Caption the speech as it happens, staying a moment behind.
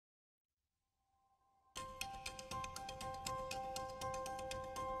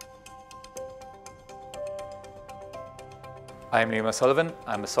I'm Liam O'Sullivan.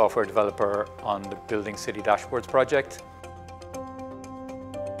 I'm a software developer on the Building City Dashboards project.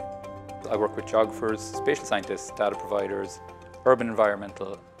 I work with geographers, spatial scientists, data providers, urban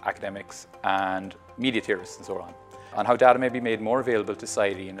environmental academics, and media theorists and so on how data may be made more available to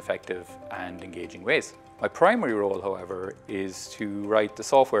society in effective and engaging ways. My primary role, however, is to write the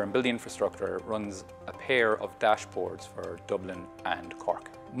software and build the infrastructure that runs a pair of dashboards for Dublin and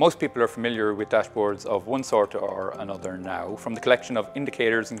Cork. Most people are familiar with dashboards of one sort or another now, from the collection of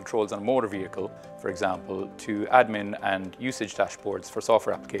indicators and controls on a motor vehicle, for example, to admin and usage dashboards for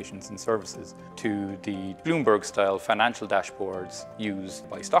software applications and services, to the Bloomberg-style financial dashboards used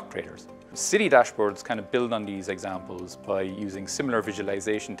by stock traders. City dashboards kind of build on these examples by using similar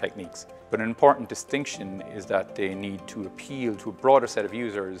visualization techniques, but an important distinction is that they need to appeal to a broader set of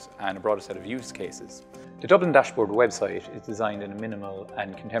users and a broader set of use cases. The Dublin Dashboard website is designed in a minimal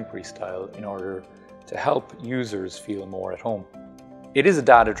and contemporary style in order to help users feel more at home. It is a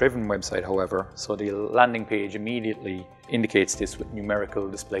data-driven website, however, so the landing page immediately indicates this with numerical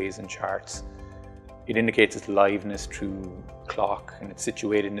displays and charts. It indicates its liveness through clock and its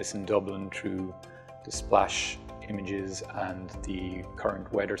situatedness in Dublin through the splash images and the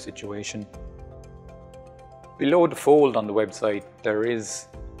current weather situation. Below the fold on the website, there is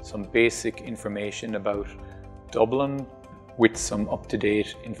some basic information about Dublin with some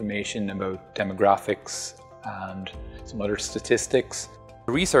up-to-date information about demographics and some other statistics.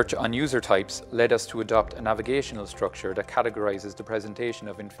 Research on user types led us to adopt a navigational structure that categorizes the presentation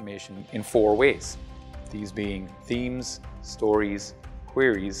of information in 4 ways, these being themes, stories,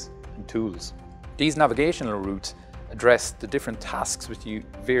 queries, and tools. These navigational routes address the different tasks which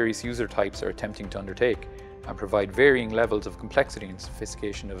various user types are attempting to undertake and provide varying levels of complexity and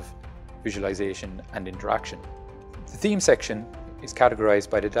sophistication of visualization and interaction. The theme section is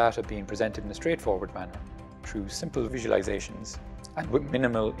categorized by the data being presented in a straightforward manner through simple visualizations and with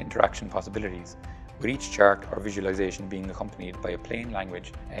minimal interaction possibilities, with each chart or visualization being accompanied by a plain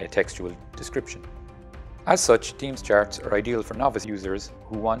language textual description. As such, themes charts are ideal for novice users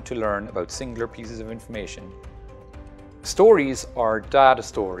who want to learn about singular pieces of information. Stories are data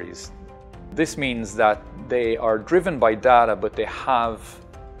stories. This means that they are driven by data, but they have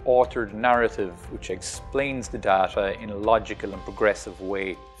authored narrative which explains the data in a logical and progressive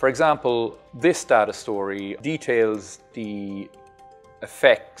way. For example, this data story details the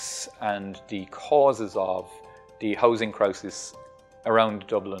effects and the causes of the housing crisis around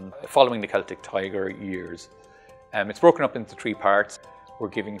Dublin following the Celtic Tiger years. It's broken up into 3 parts. We're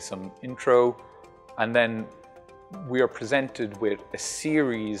giving some intro, and then we are presented with a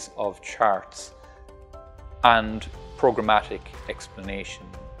series of charts and programmatic explanation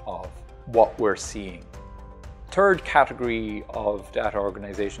of what we're seeing. Third category of data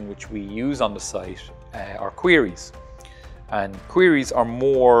organization which we use on the site are queries. And queries are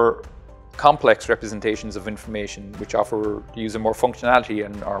more complex representations of information which offer the user more functionality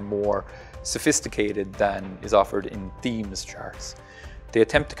and are more sophisticated than is offered in themes charts. They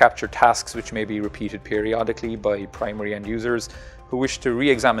attempt to capture tasks which may be repeated periodically by primary end users who wish to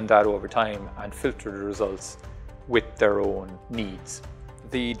re-examine data over time and filter the results with their own needs.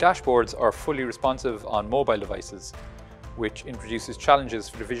 The dashboards are fully responsive on mobile devices, which introduces challenges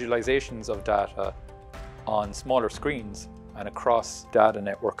for the visualizations of data on smaller screens and across data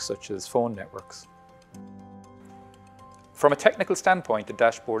networks such as phone networks. From a technical standpoint, the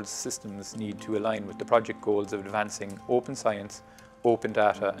dashboard systems need to align with the project goals of advancing open science, open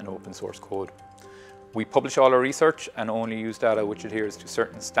data, and open source code. We publish all our research and only use data which adheres to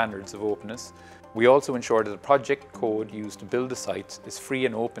certain standards of openness. We also ensure that the project code used to build the sites is free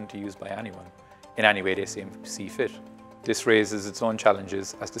and open to use by anyone, in any way they see fit. This raises its own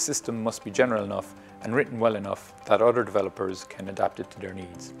challenges, as the system must be general enough and written well enough that other developers can adapt it to their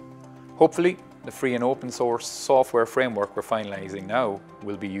needs. Hopefully, the free and open source software framework we're finalizing now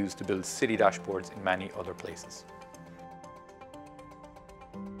will be used to build city dashboards in many other places.